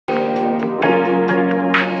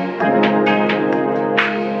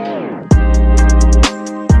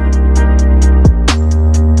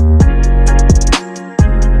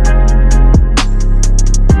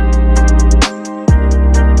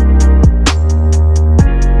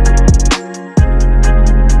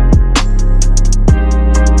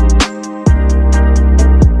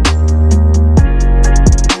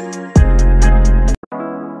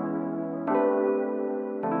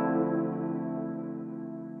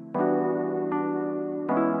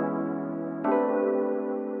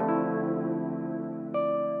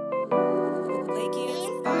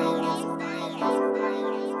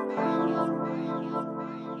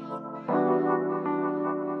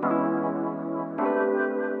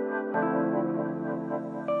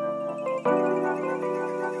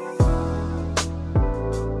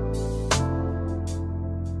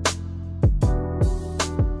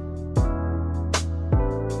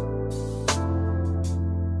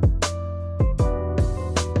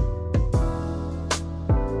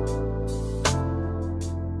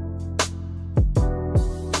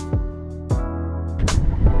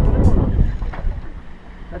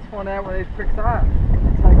what these pricks are.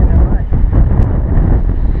 They're taking their way.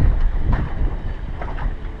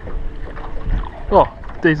 Oh,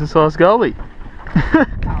 decent sized goalie.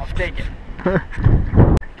 I'll take it.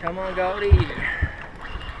 Come on, goalie.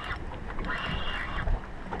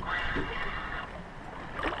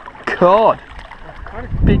 Cod.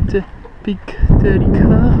 Big dirty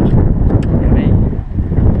cod. Yummy.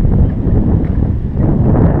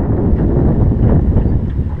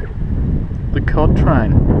 The cod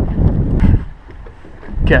train.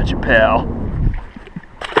 Catch a pal.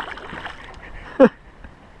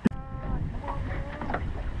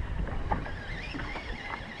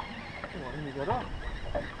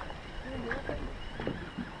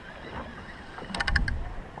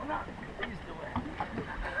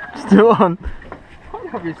 Still on. I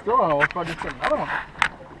don't know if you're still on or if I just got another one.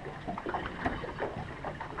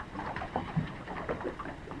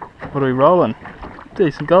 What are we rolling?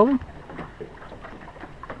 Decent goalie.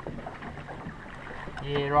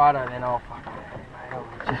 Yeah, righto then, I'll fucking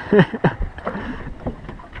mate.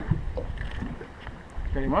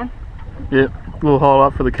 Got him on? Yep, little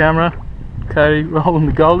highlight for the camera. Katie rolling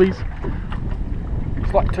the goalies.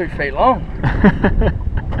 It's like 2 feet long.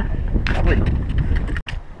 Lovely.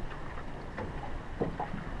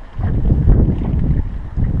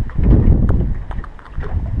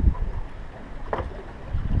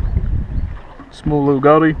 Small little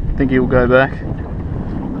goalie, think he'll go back.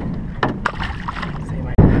 See you,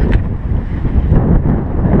 mate.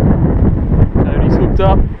 Cody's hooked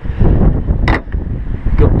up.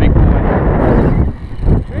 Got big boy.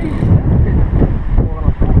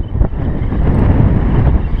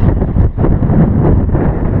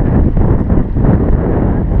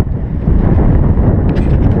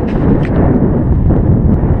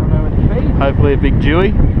 Hopefully a big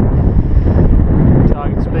Jewy.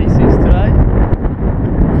 Target species today.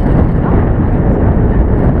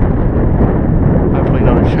 Hopefully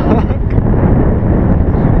not a shark.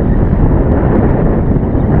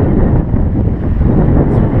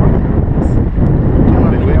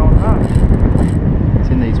 It's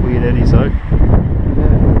in these weird eddies though.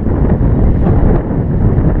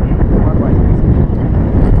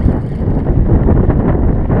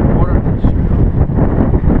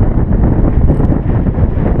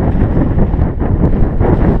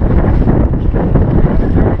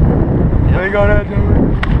 There you go, there, Jimmy.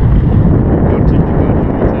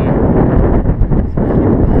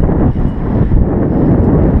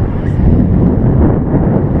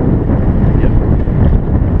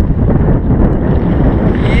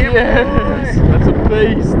 Yes, that's a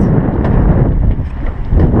beast.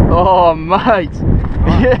 Oh, mate.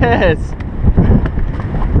 Yes.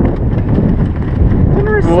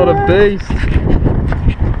 What a beast.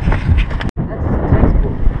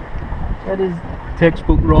 That is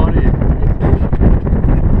Textbook right here.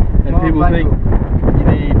 And people think you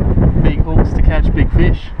need big hooks to catch big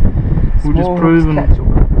fish. We'll just prove them.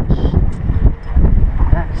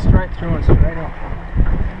 That's straight through and straight off.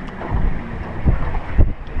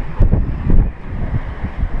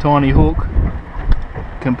 Tiny hook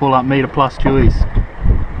can pull up metre plus Jewies.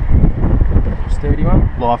 Sturdy one.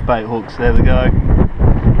 Life bait hooks, there we go.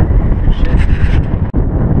 Shit.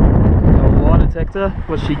 Got a lie detector,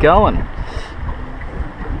 what's she going?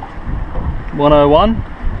 101.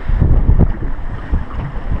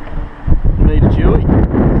 Metre Jewy.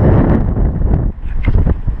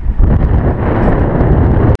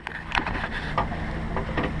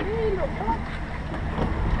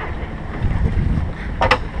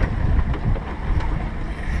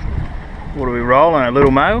 What are we rolling? A little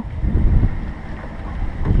male?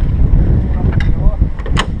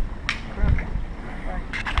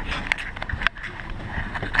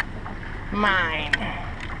 Mine.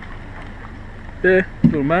 There,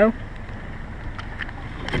 little male.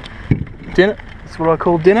 Dinner, that's what I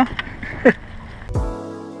call dinner.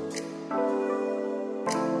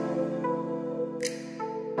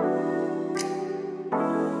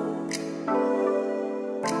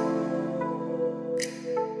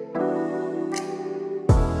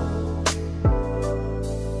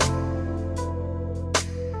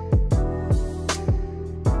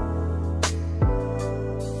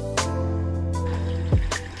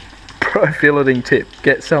 Pro filleting tip,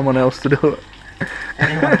 get someone else to do it.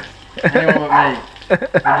 Anyone but me. We'll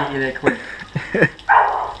get you there quick.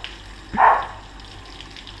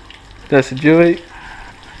 That's a Jewy.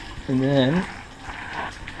 And then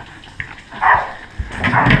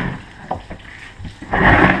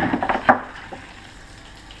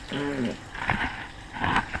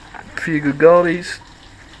a few good goldies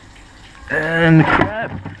and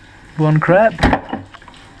crab. One crab.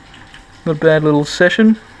 Not a bad little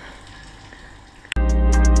session.